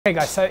Hey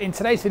guys, so in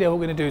today's video what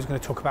we're going to do is going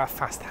to talk about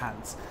fast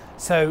hands.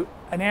 So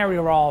an area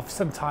of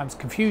sometimes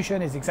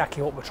confusion is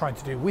exactly what we're trying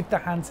to do with the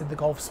hands in the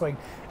golf swing,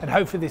 and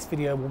hopefully this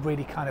video will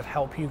really kind of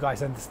help you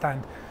guys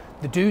understand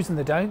the do's and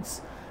the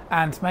don'ts,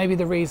 and maybe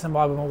the reason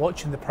why when we're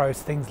watching the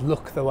pros things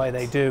look the way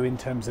they do in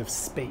terms of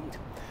speed.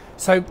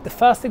 So the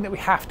first thing that we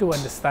have to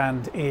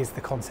understand is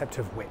the concept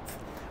of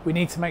width. We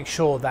need to make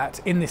sure that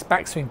in this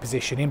backswing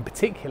position in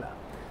particular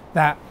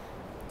that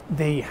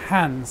the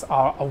hands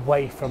are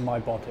away from my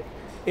body.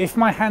 If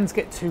my hands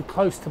get too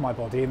close to my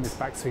body in this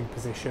backswing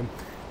position,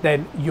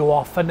 then you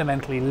are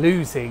fundamentally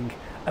losing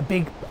a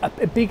big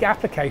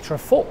applicator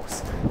of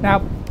force.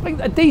 Now,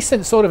 a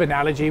decent sort of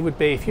analogy would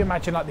be if you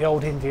imagine like the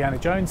old Indiana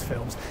Jones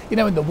films, you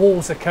know, when the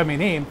walls are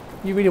coming in,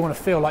 you really want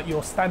to feel like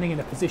you're standing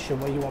in a position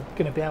where you are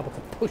going to be able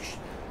to push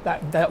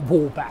that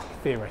wall back,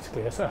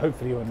 theoretically. So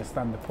hopefully you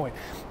understand the point.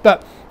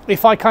 But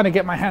if I kind of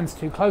get my hands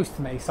too close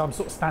to me, so I'm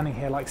sort of standing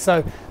here like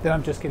so, then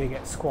I'm just going to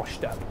get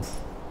squashed up.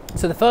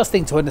 So the first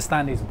thing to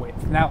understand is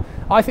width. Now,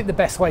 I think the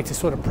best way to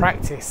sort of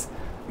practice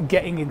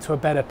getting into a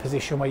better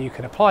position where you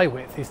can apply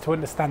width is to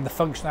understand the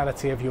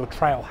functionality of your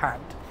trail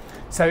hand.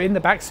 So in the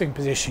backswing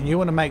position, you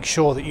want to make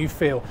sure that you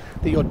feel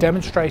that you're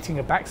demonstrating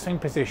a backswing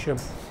position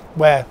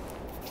where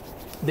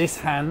this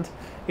hand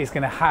is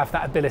going to have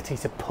that ability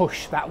to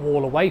push that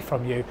wall away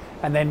from you.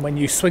 And then when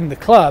you swing the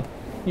club,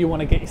 you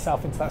want to get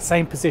yourself into that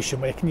same position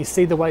where can you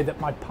see the way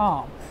that my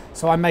palm,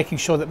 so I'm making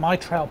sure that my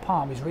trail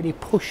palm is really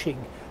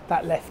pushing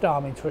that left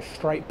arm into a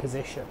straight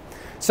position.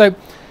 So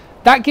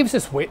that gives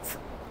us width,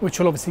 which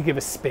will obviously give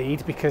us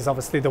speed, because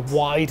obviously the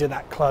wider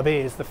that club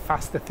is, the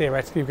faster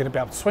theoretically you're going to be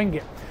able to swing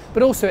it.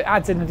 But also it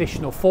adds an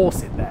additional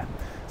force in there.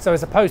 So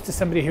as opposed to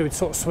somebody who would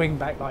sort of swing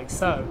back like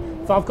so,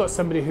 if I've got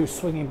somebody who's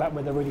swinging back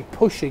where they're really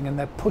pushing and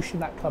they're pushing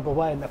that club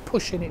away and they're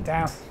pushing it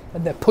down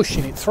and they're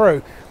pushing it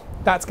through,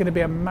 that's going to be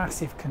a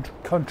massive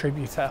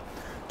contributor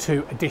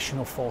to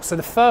additional force. So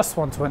the first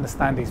one to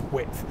understand is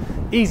width.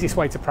 Easiest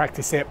way to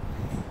practice it: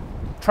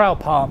 trail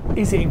palm,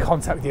 is it in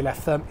contact with your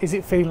left thumb? Is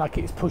it feeling like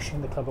it's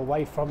pushing the club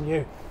away from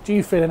you? Do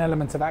you feel an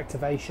element of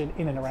activation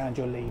in and around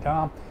your lead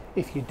arm?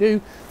 If you do,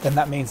 then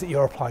that means that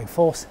you're applying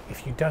force.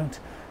 If you don't,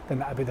 then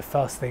that would be the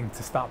first thing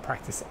to start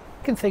practicing.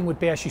 Second thing would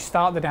be, as you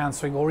start the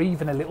downswing or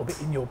even a little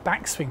bit in your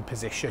backswing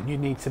position, you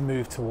need to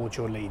move towards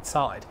your lead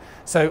side.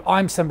 So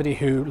I'm somebody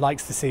who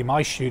likes to see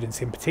my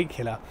students in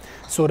particular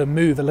sort of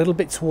move a little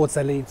bit towards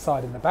their lead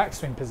side in the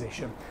backswing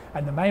position.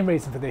 And the main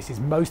reason for this is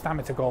most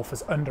amateur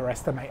golfers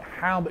underestimate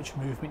how much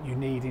movement you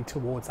need in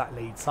towards that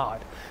lead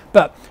side.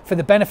 But for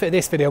the benefit of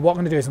this video, what I'm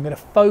going to do is I'm going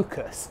to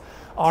focus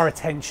our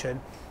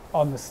attention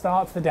on the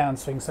start of the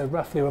downswing, so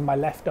roughly when my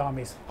left arm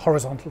is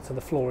horizontal to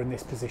the floor in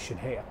this position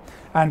here.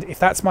 And if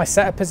that's my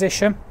setup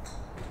position,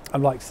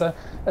 I'm like so,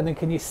 and then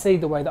can you see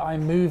the way that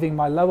I'm moving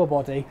my lower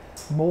body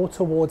more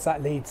towards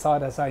that lead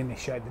side as I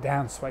initiate the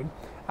downswing,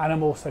 and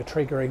I'm also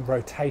triggering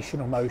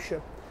rotational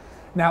motion.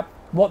 Now,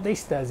 what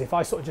this does, if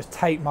I sort of just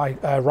take my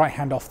right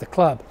hand off the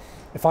club,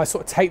 if I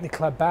sort of take the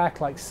club back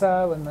like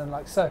so and then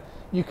like so,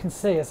 you can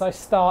see as I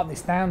start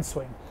this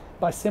downswing,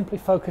 by simply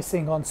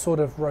focusing on sort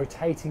of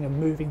rotating and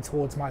moving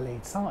towards my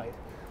lead side,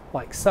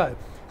 like so,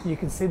 you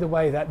can see the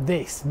way that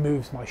this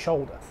moves my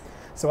shoulder.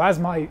 So as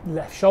my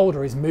left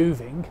shoulder is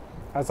moving,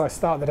 as I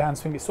start the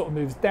downswing, it sort of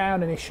moves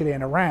down initially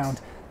and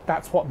around.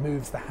 That's what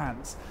moves the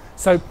hands.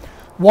 So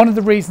one of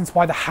the reasons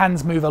why the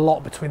hands move a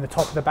lot between the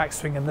top of the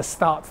backswing and the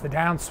start to the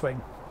downswing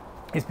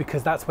is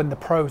because that's when the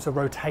pros are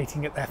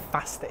rotating at their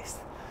fastest.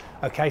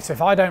 Okay, so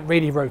if I don't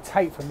really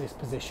rotate from this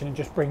position and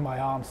just bring my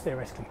arms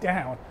theoretically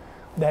down,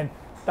 then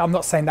I'm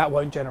not saying that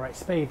won't generate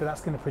speed, but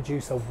that's going to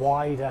produce a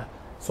wider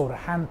sort of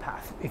hand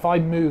path. If I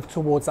move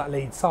towards that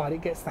lead side,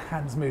 it gets the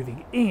hands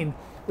moving in,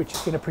 which is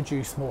going to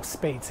produce more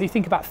speed. So you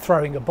think about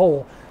throwing a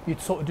ball, you'd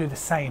sort of do the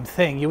same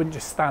thing. You wouldn't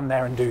just stand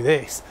there and do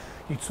this.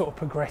 You'd sort of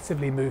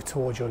progressively move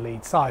towards your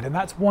lead side, and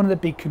that's one of the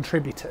big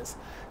contributors.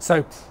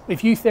 So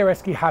if you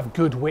theoretically have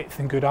good width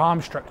and good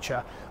arm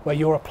structure, where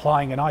you're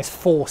applying a nice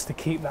force to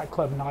keep that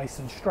club nice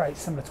and straight,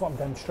 similar to what I'm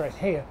demonstrating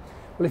here,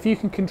 well, if you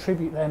can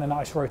contribute then a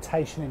nice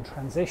rotation in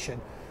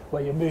transition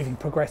where you're moving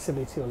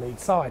progressively to your lead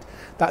side,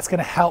 that's going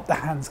to help the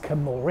hands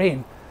come more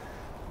in,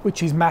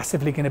 which is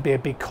massively going to be a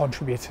big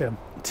contributor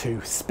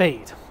to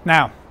speed.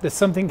 Now, there's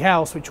something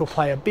else which will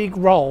play a big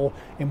role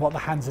in what the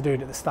hands are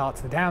doing at the start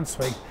of the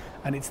downswing,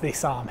 and it's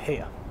this arm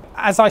here.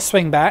 As I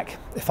swing back,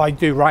 if I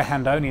do right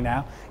hand only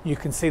now, you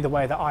can see the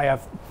way that I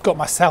have got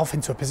myself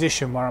into a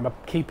position where I'm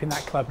keeping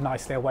that club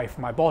nicely away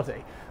from my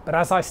body. But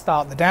as I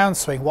start the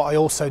downswing, what I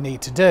also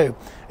need to do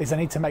is I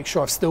need to make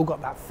sure I've still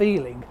got that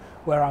feeling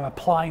where I'm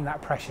applying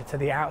that pressure to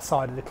the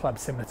outside of the club,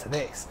 similar to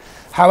this.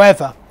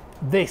 However,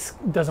 this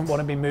doesn't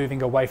want to be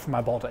moving away from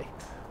my body.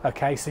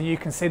 Okay, so you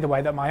can see the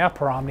way that my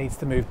upper arm needs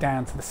to move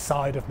down to the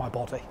side of my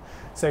body.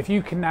 So if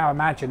you can now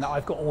imagine that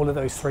I've got all of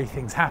those three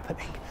things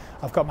happening,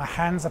 I've got my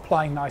hands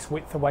applying nice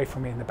width away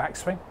from me in the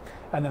backswing,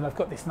 and then I've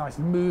got this nice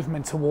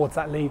movement towards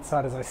that lead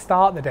side as I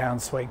start the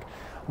downswing,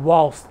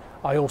 whilst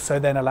I also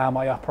then allow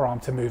my upper arm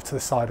to move to the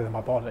side of my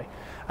body.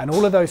 And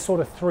all of those sort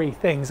of three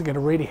things are going to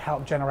really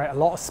help generate a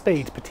lot of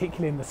speed,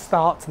 particularly in the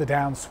start to the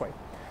downswing.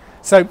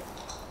 So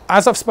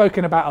as I've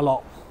spoken about a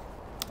lot,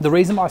 the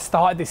reason I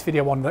started this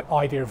video on the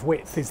idea of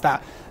width is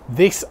that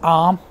this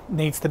arm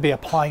needs to be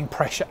applying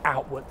pressure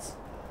outwards,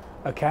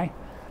 okay,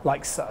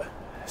 like so.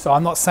 So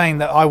I'm not saying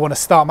that I want to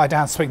start my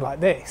downswing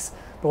like this,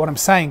 but what I'm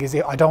saying is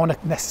I don't want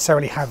to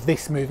necessarily have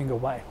this moving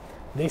away.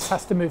 This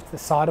has to move to the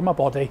side of my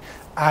body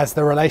as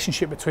the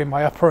relationship between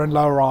my upper and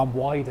lower arm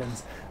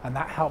widens, and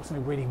that helps me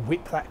really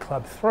whip that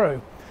club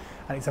through,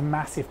 and it's a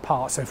massive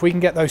part. So if we can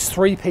get those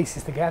three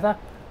pieces together,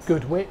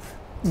 good width,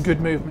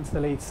 good movement to the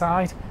lead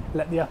side,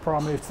 let the upper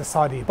arm move to the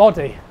side of your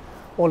body,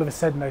 all of a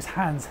sudden those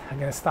hands are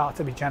going to start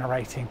to be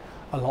generating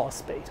a lot of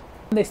speed.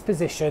 In this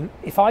position,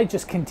 if I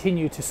just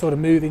continue to sort of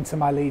move into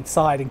my lead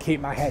side and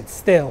keep my head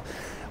still,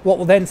 what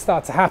will then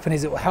start to happen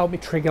is it will help me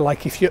trigger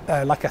like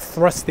a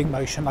thrusting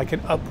motion, like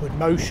an upward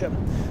motion.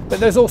 But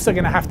there's also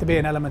going to have to be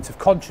an element of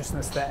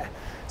consciousness there.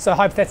 So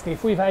hypothetically,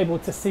 if we're able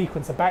to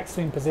sequence a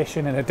backswing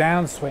position and a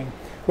downswing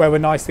where we're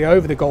nicely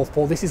over the golf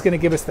ball, this is going to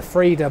give us the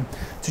freedom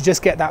to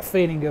just get that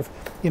feeling of,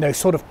 you know,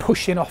 sort of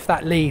pushing off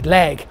that lead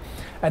leg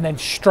and then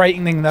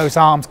straightening those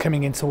arms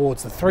coming in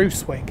towards the through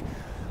swing.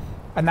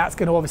 And that's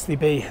going to obviously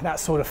be that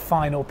sort of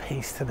final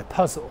piece to the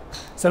puzzle.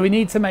 So we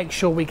need to make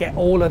sure we get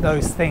all of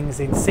those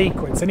things in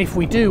sequence. And if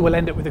we do, we'll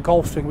end up with a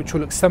golf swing which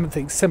will look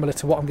something similar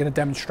to what I'm going to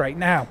demonstrate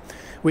now,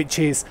 which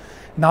is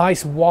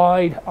nice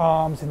wide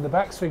arms in the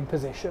backswing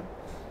position,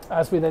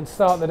 as we then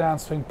start the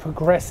downswing,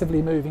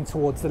 progressively moving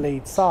towards the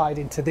lead side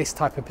into this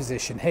type of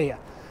position here.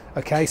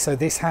 Okay, so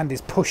this hand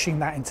is pushing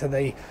that into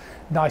the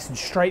nice and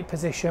straight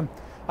position.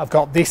 I've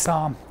got this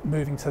arm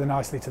moving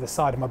nicely to the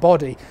side of my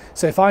body.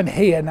 So if I'm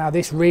here now,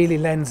 this really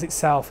lends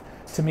itself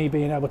to me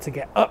being able to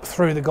get up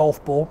through the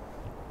golf ball.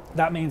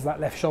 That means that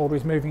left shoulder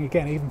is moving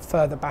again even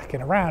further back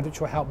and around, which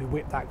will help me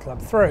whip that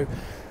club through.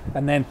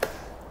 And then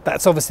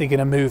that's obviously going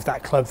to move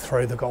that club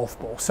through the golf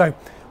ball. So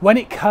when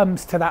it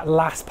comes to that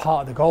last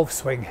part of the golf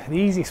swing, the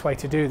easiest way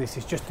to do this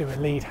is just do a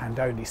lead hand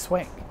only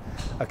swing.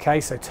 Okay,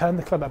 so turn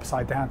the club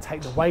upside down,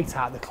 take the weight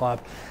out of the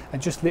club,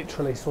 and just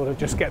literally sort of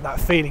just get that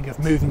feeling of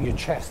moving your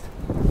chest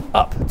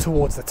up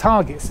towards the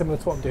target, similar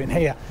to what I'm doing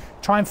here.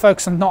 Try and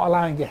focus on not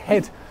allowing your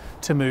head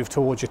to move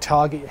towards your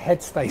target, your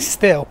head stays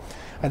still,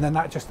 and then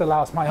that just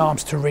allows my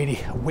arms to really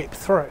whip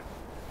through,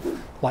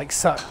 like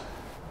so.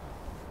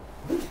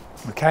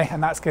 Okay,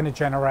 and that's going to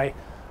generate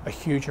a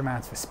huge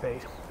amount of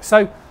speed.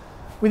 So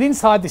with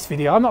inside this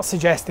video, I'm not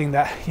suggesting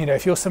that, you know,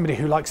 if you're somebody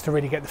who likes to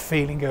really get the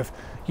feeling of,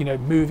 you know,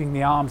 moving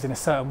the arms in a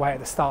certain way at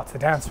the start of the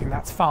downswing,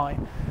 that's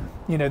fine.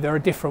 You know, there are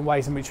different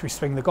ways in which we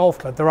swing the golf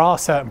club. There are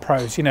certain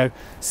pros, you know,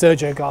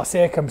 Sergio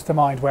Garcia comes to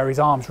mind, where his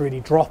arms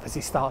really drop as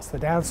he starts the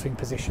downswing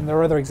position. There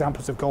are other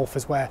examples of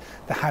golfers where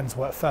the hands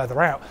work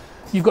further out.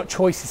 You've got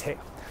choices here.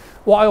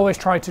 What I always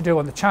try to do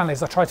on the channel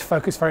is I try to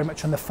focus very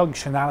much on the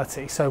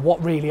functionality. So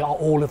what really are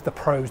all of the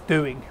pros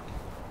doing?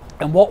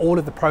 And what all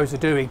of the pros are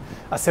doing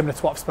are similar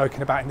to what I've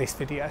spoken about in this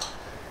video.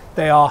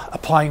 They are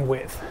applying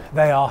width,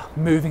 they are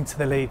moving to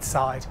the lead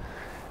side,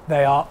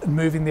 they are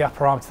moving the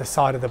upper arm to the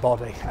side of the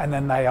body, and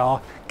then they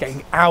are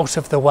getting out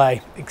of the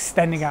way,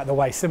 extending out the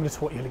way, similar to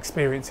what you'll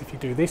experience if you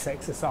do this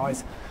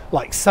exercise,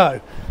 like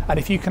so. And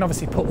if you can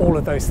obviously put all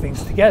of those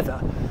things together,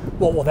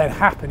 what will then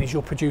happen is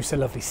you'll produce a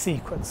lovely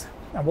sequence.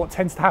 And what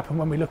tends to happen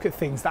when we look at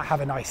things that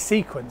have a nice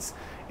sequence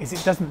is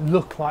it doesn't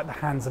look like the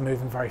hands are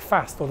moving very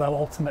fast, although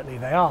ultimately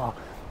they are,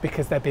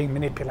 because they're being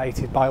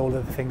manipulated by all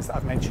of the things that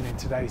I've mentioned in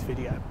today's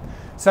video.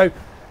 So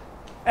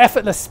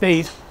effortless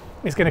speed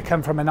is going to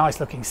come from a nice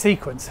looking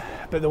sequence,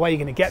 but the way you're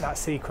going to get that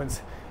sequence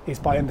is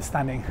by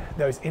understanding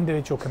those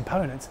individual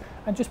components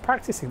and just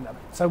practicing them.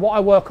 So what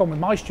I work on with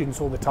my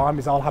students all the time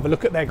is I'll have a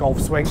look at their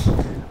golf swing,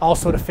 I'll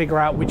sort of figure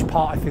out which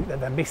part I think that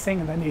they're missing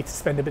and they need to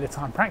spend a bit of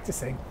time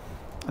practicing,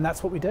 and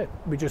that's what we do.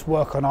 We just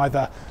work on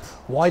either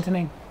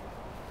widening,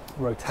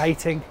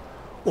 rotating,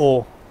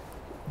 or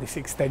this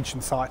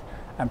extension side,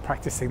 and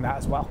practicing that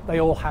as well. They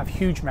all have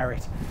huge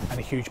merit and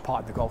a huge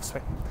part in the golf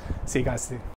swing. See you guys soon.